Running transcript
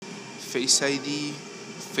Face ID,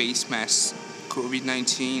 face masks,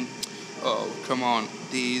 COVID-19. Oh, come on.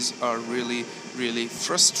 These are really, really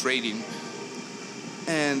frustrating.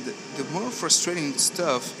 And the more frustrating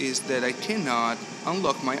stuff is that I cannot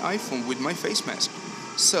unlock my iPhone with my face mask.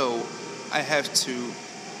 So I have to,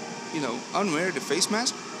 unwear the face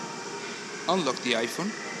mask, unlock the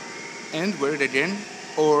iPhone, and wear it again.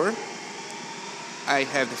 Or I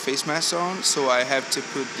have the face mask on, so I have to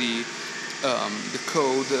put the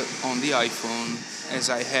code on the iPhone as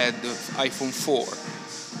I had the iPhone 4,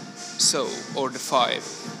 or the 5.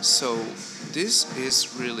 So this is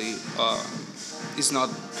really is not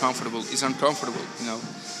comfortable. It's uncomfortable.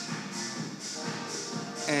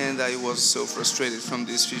 And I was so frustrated from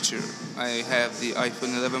this feature. I have the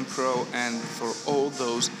iPhone 11 Pro, and for all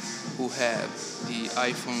those who have the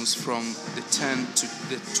iPhones from the 10 to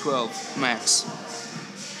the 12 Max,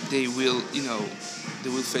 they will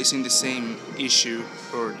facing the same issue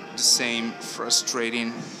or the same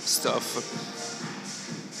frustrating stuff.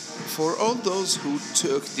 For all those who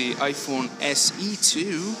took the iPhone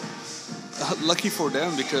SE2, lucky for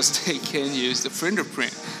them, because they can use the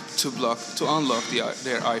fingerprint to unlock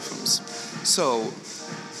their iPhones. So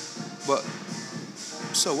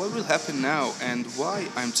what will happen now, and why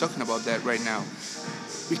I'm talking about that right now?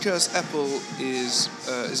 Because Apple is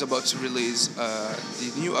about to release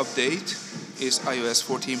the new update, is iOS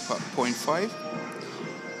 14.5.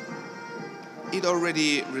 It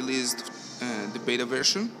already released the beta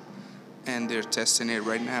version, and they're testing it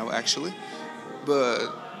right now, actually.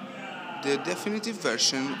 But the definitive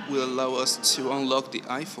version will allow us to unlock the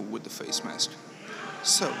iPhone with the face mask.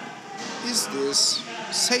 So, is this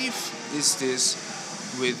safe? Is this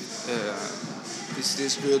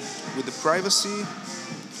good with the privacy?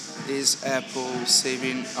 Is Apple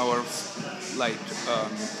saving our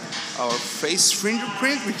face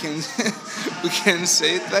fingerprint? We can we can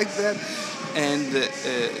say it like that, and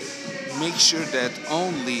make sure that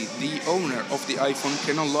only the owner of the iPhone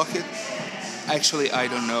can unlock it. Actually, I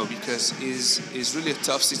don't know, because it's really a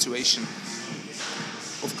tough situation.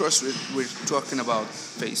 Of course, we're talking about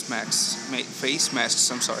face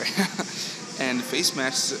masks. I'm sorry, and face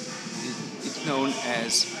masks, it's known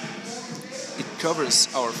as, it covers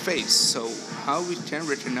our face. So how we can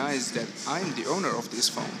recognize that I'm the owner of this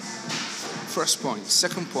phone? First point.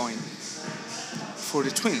 Second point, for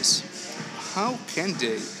the twins, how can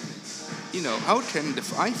they? How can the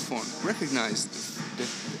iPhone recognize the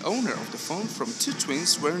owner of the phone from two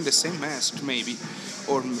twins wearing the same mask, maybe,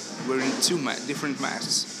 or wearing two different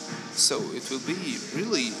masks? So it will be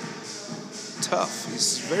really tough.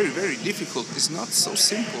 It's very, very difficult. It's not so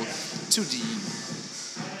simple to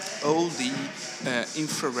all the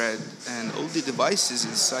infrared and all the devices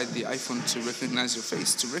inside the iPhone to recognize your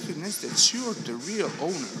face, to recognize that you're the real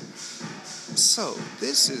owner. So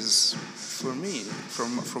this is, for me,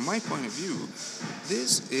 from my point of view,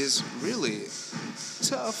 this is really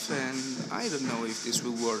tough, and I don't know if this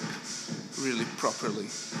will work really properly.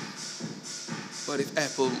 But if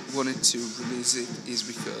Apple wanted to release it, is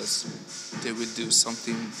because they will do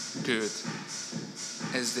something good,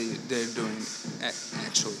 as they're doing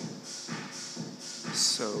actually.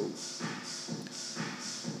 So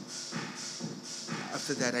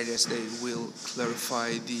after that, I guess they will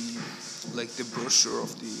clarify the brochure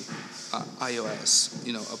of the iOS,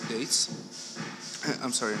 updates.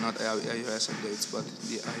 I'm sorry, not iOS updates, but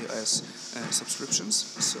the iOS subscriptions.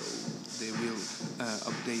 So they will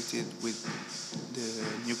update it with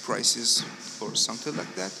the new prices or something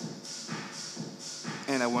like that.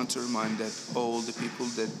 And I want to remind that all the people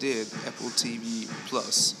that did Apple TV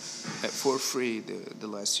Plus for free the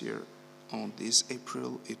last year, on this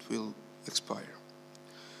April, it will expire.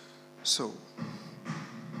 So,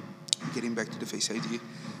 getting back to the Face ID,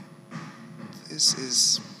 this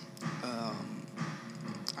is,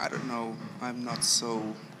 I don't know, I'm not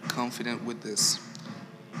so confident with this.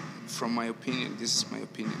 From my opinion, this is my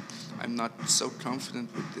opinion. I'm not so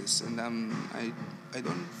confident with this, and I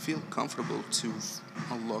don't feel comfortable to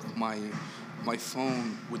unlock my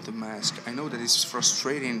phone with the mask. I know that it's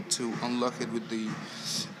frustrating to unlock it with the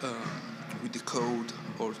code,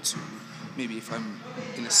 or to maybe if I'm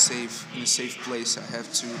in a safe place, I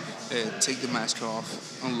have to take the mask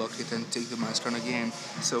off, unlock it, and take the mask on again.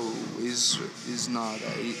 So it's not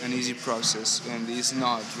an easy process, and it's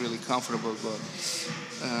not really comfortable. But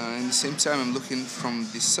at the same time, I'm looking from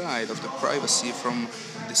the side of the privacy, from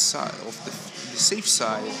the side of the safe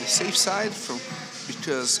side,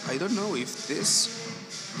 because I don't know if this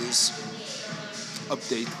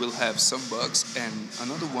update will have some bugs, and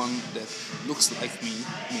another one that looks like me,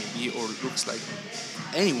 maybe, or looks like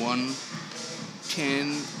anyone,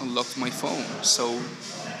 can unlock my phone. So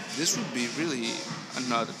this would be really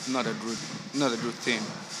not a good thing,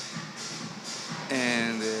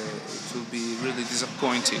 and it will be really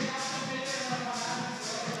disappointing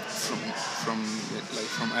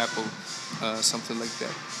from Apple, something like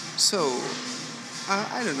that. So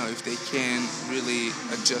I don't know if they can really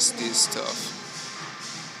adjust this stuff.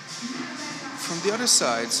 From the other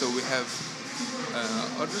side, so we have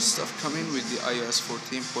other stuff coming with the iOS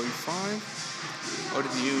 14.5,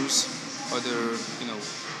 other news, other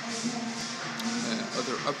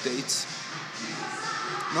other updates,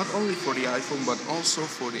 not only for the iPhone but also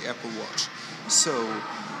for the Apple Watch. So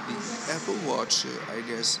the Apple Watch, I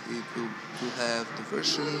guess it will have the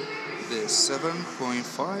version, the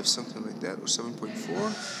 7.5, something like that, or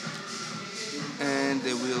 7.4, and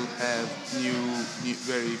they will have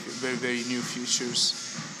very new features.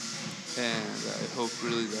 And I hope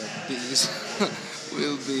really that this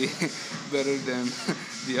will be better than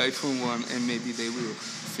the iPhone one, and maybe they will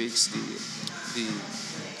fix the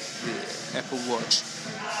Apple Watch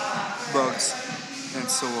bugs and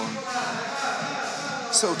so on.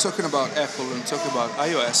 So talking about Apple and talking about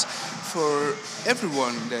iOS, for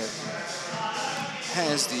everyone that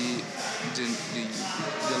has the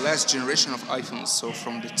last generation of iPhones, so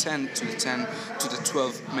from the 10 to the 10 to the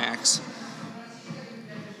 12 Max,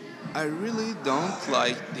 I really don't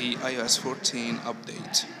like the iOS 14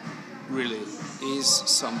 update. Really, is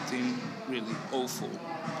something really awful.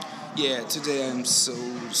 Yeah, today I'm so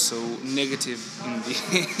negative in the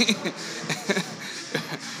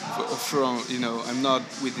from I'm not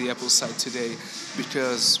with the Apple side today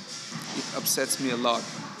because it upsets me a lot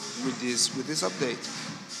with this update.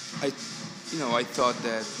 I thought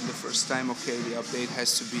that the first time, okay, the update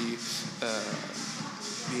has to be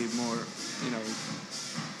more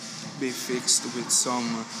be fixed with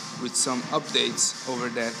some updates over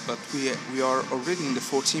that, but we are already in the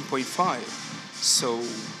 14.5. So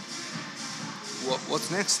what's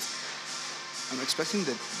next? I'm expecting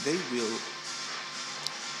that they will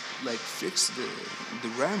fix the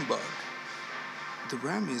RAM bug. The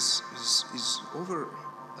RAM is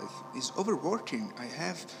overworking. I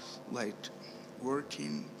have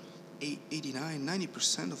working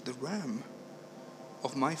 89-90% of the RAM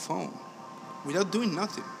of my phone without doing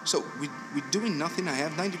nothing. So with doing nothing, I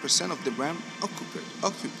have 90% of the RAM occupied.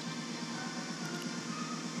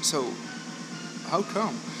 So how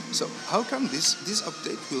come? So how come this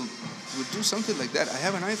update will do something like that? I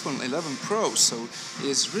have an iPhone 11 Pro, so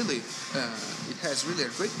it's really it has really a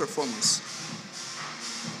great performance.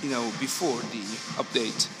 Before the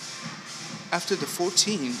update, after the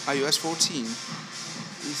 14, iOS 14,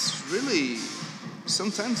 it's really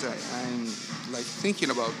sometimes I'm thinking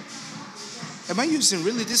about, am I using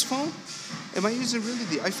really this phone? Am I using really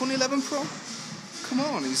the iPhone 11 Pro? Come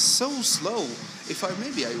on, it's so slow. If I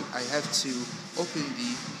have to open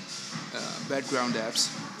the background apps,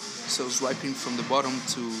 so swiping from the bottom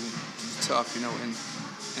to the top, and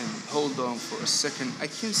hold on for a second. I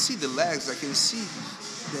can see the lags. I can see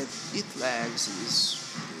that it lags.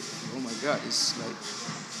 Oh my God! It's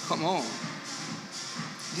come on.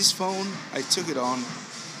 This phone, I took it on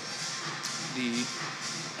the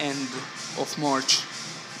end of March,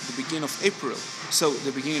 the beginning of April. So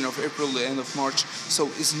the beginning of April, the end of March. So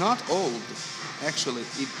it's not old. Actually,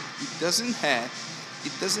 it doesn't have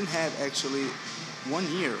actually 1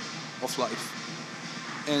 year of life.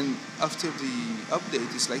 And after the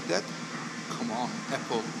update is like that, come on,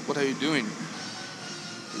 Apple, what are you doing?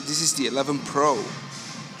 This is the 11 Pro.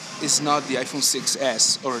 It's not the iPhone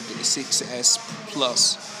 6s or the 6s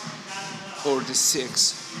Plus or the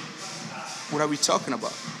 6. What are we talking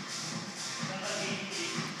about?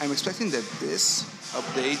 I'm expecting that this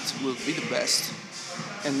update will be the best,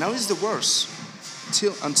 and now is the worst.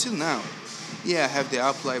 Until now. Yeah, I have the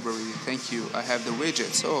app library, thank you. I have the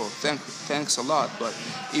widgets, thanks a lot. But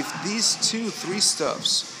if these 2-3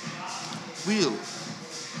 stuffs will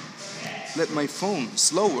let my phone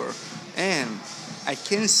slower, and I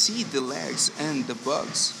can see the lags and the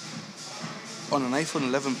bugs on an iPhone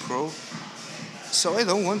 11 Pro, so I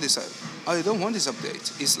don't want this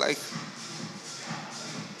update. It's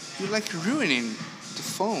you're ruining the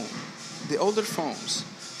phone, the older phones.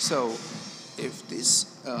 So if this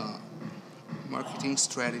marketing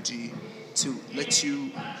strategy to let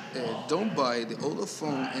you don't buy the older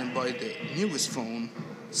phone and buy the newest phone,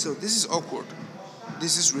 so this is awkward.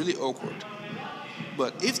 This is really awkward.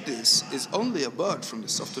 But if this is only a bug from the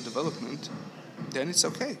software development, then it's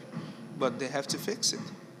okay. But they have to fix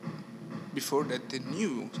it before that the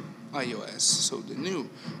new iOS, so the new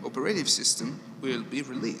operative system, will be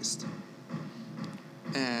released.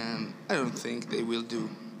 And I don't think they will do,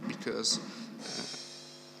 because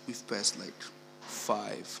we've passed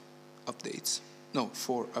 5 updates. No,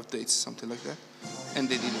 4 updates, something like that. And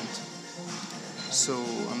they didn't. So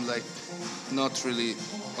I'm like not really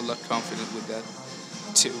a lot confident with that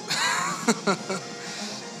too.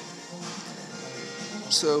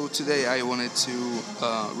 So today I wanted to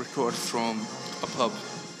record from a pub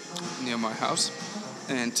near my house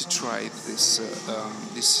and to try this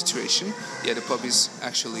situation. Yeah, the pub is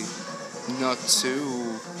actually not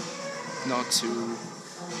too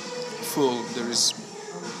full. There is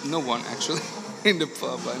no one actually in the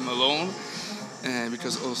pub. I'm alone,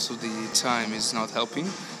 because also the time is not helping.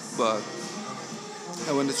 But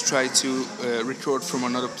I wanted to try to record from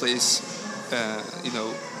another place,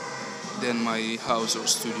 than my house or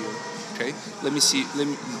studio. Okay, let me see.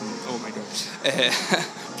 Oh my God!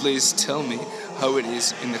 Please tell me how it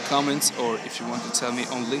is in the comments, or if you want to tell me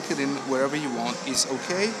on LinkedIn, wherever you want is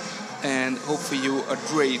okay. And hope for you a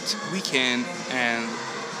great weekend and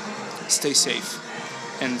stay safe.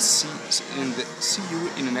 And see you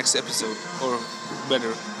in the next episode, or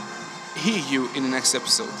better, hear you in the next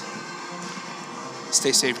episode.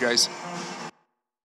 Stay safe, guys.